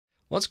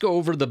Let's go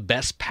over the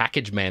best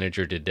package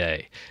manager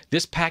today.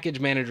 This package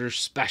manager is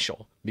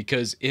special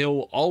because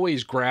it'll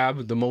always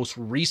grab the most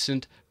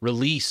recent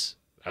release.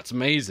 That's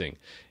amazing.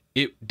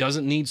 It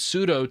doesn't need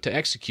sudo to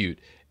execute,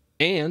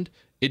 and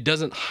it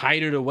doesn't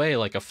hide it away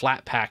like a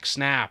Flatpak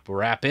snap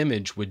or app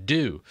image would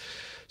do.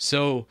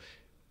 So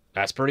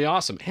that's pretty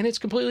awesome. And it's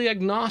completely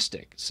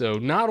agnostic. So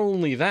not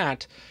only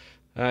that,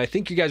 I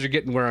think you guys are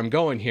getting where I'm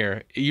going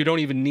here. You don't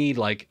even need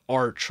like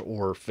Arch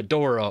or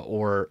Fedora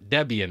or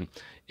Debian.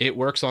 It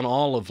works on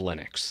all of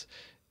Linux.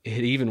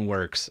 It even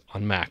works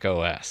on Mac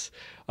OS.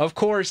 Of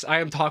course, I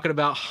am talking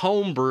about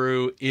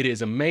Homebrew. It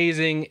is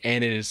amazing,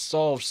 and it has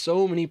solved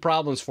so many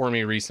problems for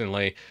me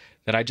recently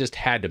that I just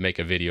had to make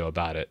a video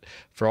about it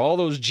for all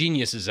those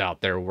geniuses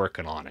out there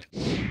working on it.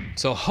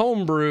 So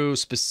Homebrew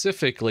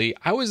specifically,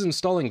 I was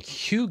installing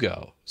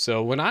Hugo.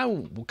 So when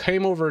I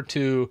came over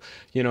to,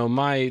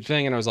 my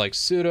thing, and I was like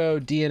sudo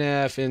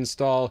dnf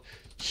install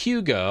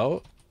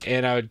Hugo,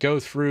 and I would go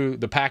through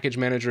the package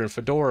manager in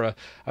Fedora,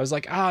 I was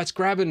like, it's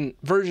grabbing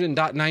version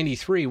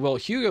 .93. Well,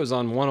 Hugo's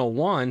on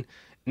 101.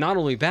 Not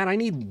only that, I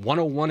need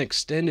 101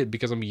 extended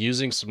because I'm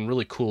using some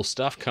really cool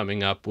stuff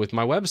coming up with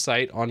my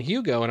website on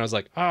Hugo. And I was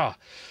like, I'd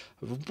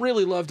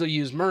really love to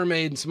use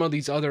Mermaid and some of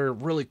these other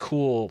really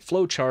cool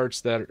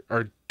flowcharts that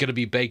are going to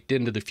be baked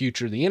into the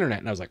future of the internet.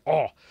 And I was like,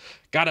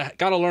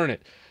 gotta learn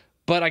it.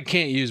 But I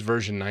can't use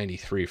version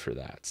 93 for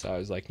that. So I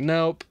was like,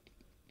 nope.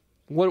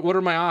 What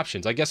are my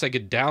options? I guess I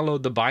could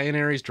download the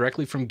binaries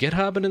directly from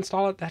GitHub and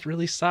install it. That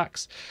really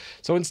sucks.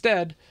 So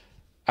instead,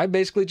 I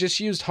basically just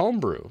used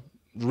Homebrew.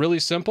 Really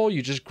simple.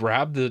 You just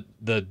grab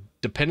the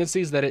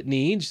dependencies that it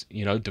needs,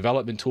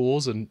 development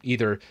tools, and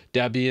either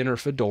Debian or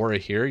Fedora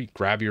here. You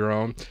grab your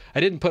own. I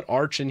didn't put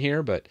Arch in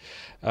here, but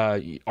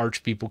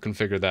Arch people can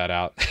figure that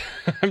out.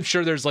 I'm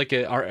sure there's like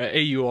a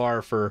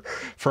AUR for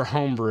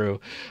Homebrew.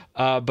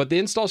 But the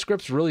install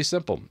script's really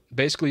simple.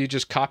 Basically, you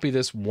just copy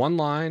this one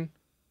line,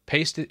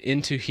 paste it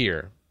into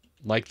here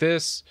like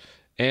this,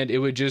 and it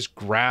would just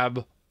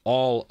grab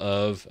all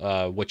of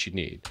what you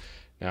need.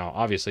 Now,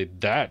 obviously,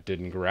 that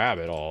didn't grab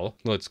it all.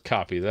 Let's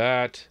copy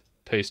that,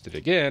 paste it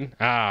again.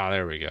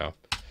 There we go.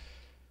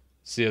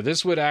 So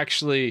this would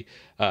actually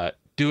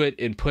do it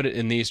and put it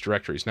in these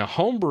directories. Now,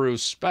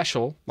 Homebrew's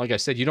special. Like I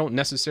said, you don't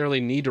necessarily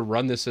need to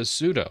run this as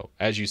sudo.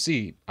 As you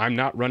see, I'm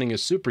not running a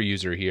super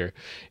user here.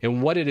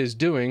 And what it is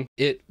doing,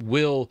 it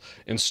will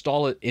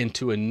install it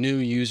into a new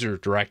user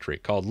directory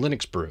called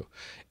Linux Brew.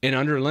 And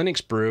under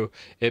Linux Brew,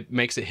 it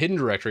makes a hidden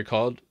directory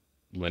called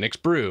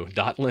Linux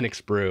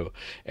Brew,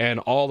 and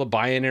all the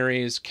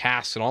binaries,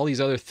 casks, and all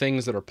these other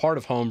things that are part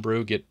of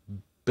Homebrew get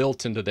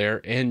built into there,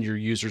 and your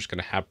user's going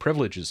to have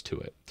privileges to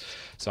it.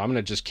 So I'm going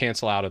to just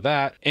cancel out of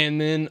that,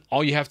 and then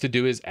all you have to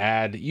do is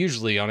add.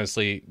 Usually,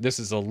 honestly, this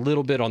is a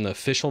little bit on the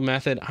official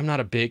method. I'm not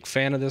a big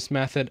fan of this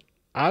method.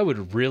 I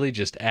would really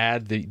just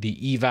add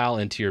the eval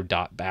into your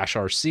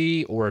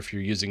 .bashrc, or if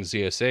you're using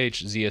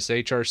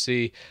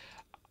ZSHRC.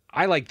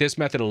 I like this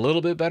method a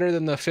little bit better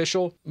than the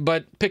official,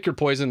 but pick your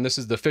poison. This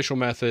is the official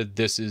method.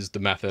 This is the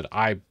method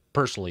I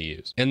personally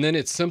use. And then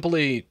it's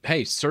simply,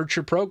 hey, search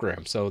your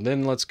program. So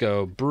then let's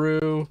go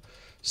brew,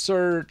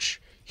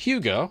 search,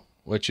 Hugo,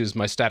 which is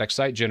my static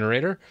site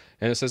generator.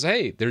 And it says,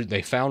 hey,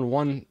 they found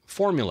one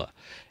formula.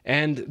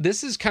 And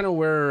this is kind of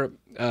where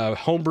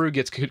Homebrew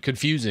gets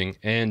confusing.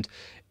 And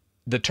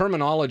the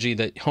terminology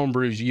that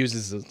Homebrew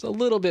uses is a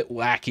little bit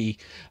wacky,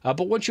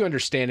 but once you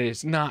understand it,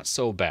 it's not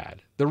so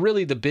bad.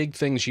 The big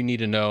things you need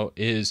to know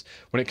is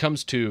when it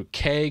comes to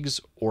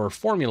kegs or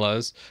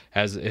formulas,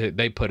 as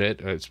they put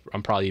it,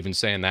 I'm probably even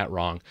saying that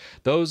wrong.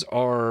 Those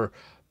are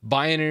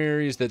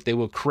binaries that they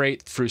will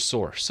create through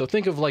source. So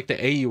think of like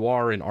the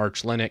AUR in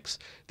Arch Linux.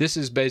 This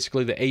is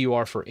basically the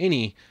AUR for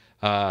any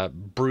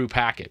brew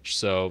package.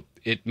 So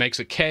it makes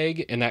a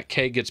keg, and that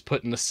keg gets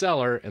put in the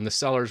cellar, and the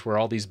cellar's where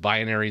all these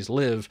binaries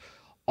live,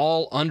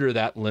 all under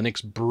that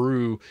Linux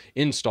Brew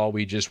install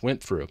we just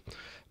went through.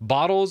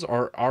 Bottles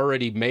are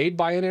already made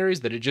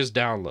binaries that it just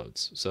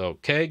downloads. So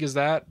keg is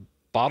that,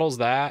 bottles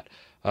that,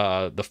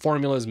 the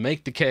formulas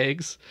make the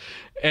kegs,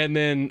 and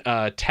then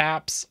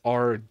taps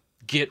are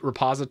Git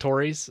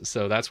repositories.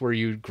 So that's where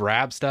you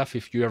grab stuff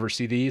if you ever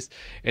see these.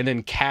 And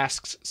then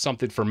casks,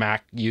 something for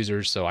Mac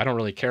users. So I don't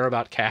really care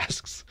about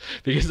casks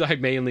because I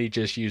mainly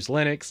just use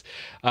Linux.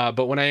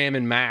 But when I am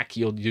in Mac,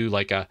 you'll do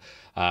like a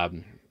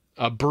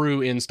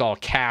brew install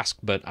cask,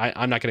 but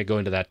I'm not going to go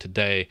into that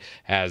today,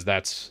 as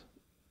that's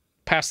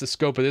past the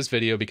scope of this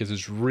video because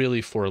it's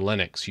really for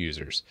Linux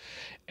users.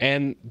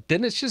 And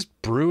then it's just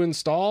brew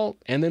install,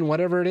 and then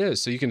whatever it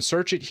is. So you can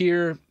search it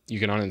here, you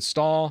can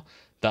uninstall.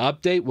 The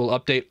update will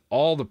update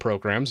all the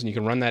programs, and you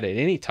can run that at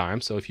any time.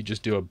 So if you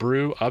just do a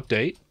brew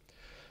update,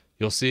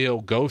 you'll see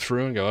it'll go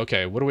through and go,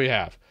 okay, what do we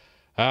have?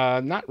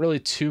 Not really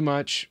too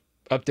much.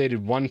 Updated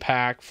one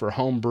pack for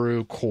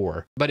Homebrew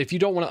core. But if you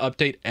don't want to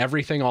update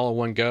everything all in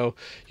one go,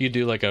 you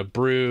do like a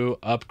brew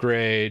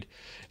upgrade,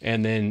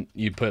 and then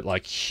you put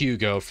like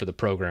Hugo for the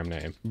program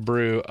name.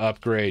 Brew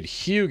upgrade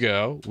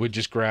Hugo would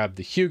just grab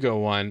the Hugo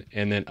one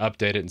and then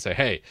update it and say,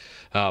 hey,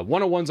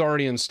 101's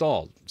already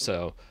installed.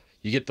 So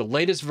You get the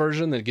latest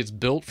version that gets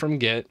built from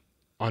Git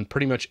on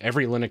pretty much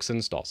every Linux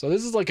install. So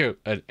this is like an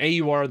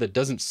AUR that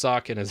doesn't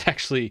suck and is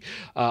actually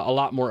a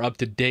lot more up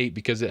to date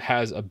because it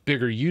has a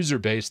bigger user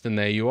base than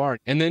the AUR.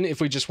 And then if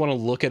we just want to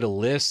look at a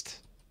list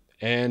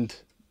and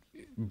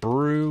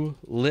brew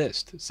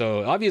list.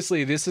 So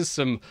obviously this is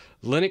some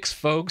Linux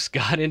folks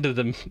got into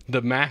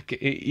the Mac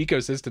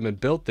ecosystem and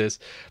built this,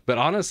 but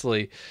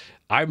honestly,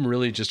 I'm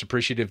really just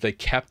appreciative they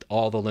kept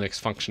all the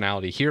Linux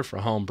functionality here for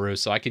Homebrew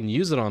so I can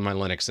use it on my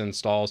Linux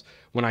installs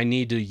when I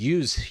need to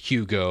use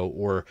Hugo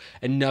or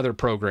another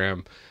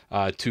program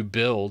to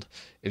build,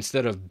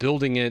 instead of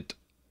building it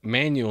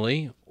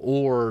manually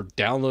or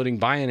downloading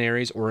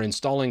binaries or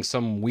installing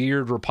some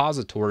weird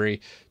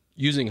repository.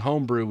 Using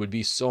Homebrew would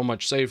be so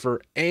much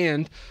safer,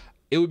 and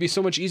it would be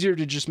so much easier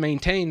to just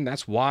maintain.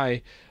 That's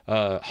why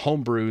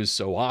Homebrew is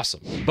so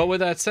awesome. But with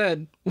that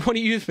said, what do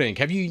you think?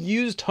 Have you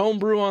used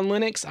Homebrew on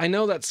Linux? I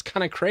know that's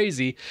kind of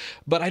crazy,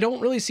 but I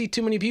don't really see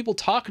too many people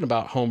talking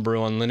about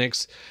Homebrew on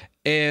Linux.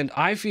 And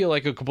I feel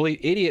like a complete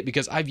idiot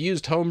because I've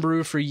used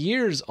Homebrew for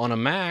years on a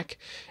Mac,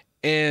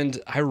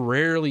 and I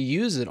rarely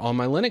use it on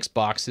my Linux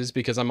boxes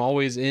because I'm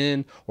always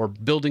in or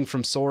building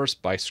from source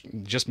by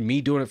just me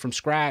doing it from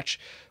scratch,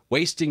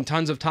 wasting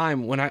tons of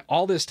time. When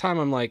all this time,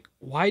 I'm like,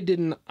 why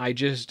didn't I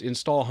just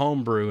install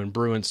Homebrew and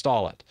brew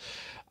install it?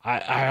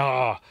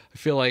 I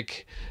feel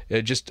like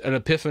just an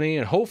epiphany,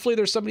 and hopefully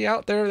there's somebody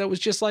out there that was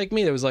just like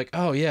me that was like,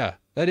 oh yeah,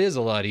 that is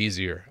a lot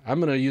easier. I'm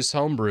going to use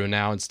Homebrew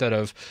now instead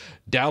of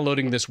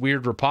downloading this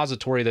weird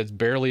repository that's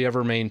barely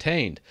ever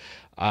maintained.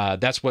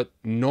 That's what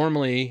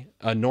normally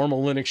a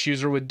normal Linux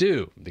user would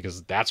do,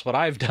 because that's what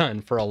I've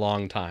done for a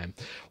long time.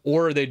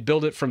 Or they'd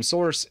build it from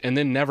source and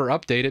then never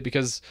update it,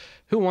 because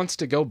who wants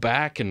to go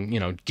back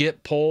and,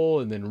 git pull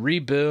and then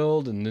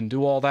rebuild and then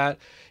do all that?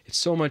 It's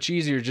so much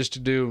easier just to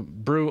do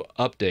brew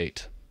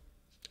update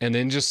and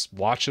then just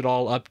watch it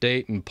all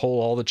update and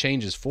pull all the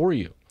changes for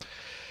you.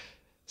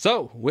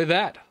 So with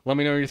that, let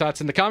me know your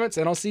thoughts in the comments,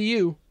 and I'll see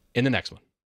you in the next one.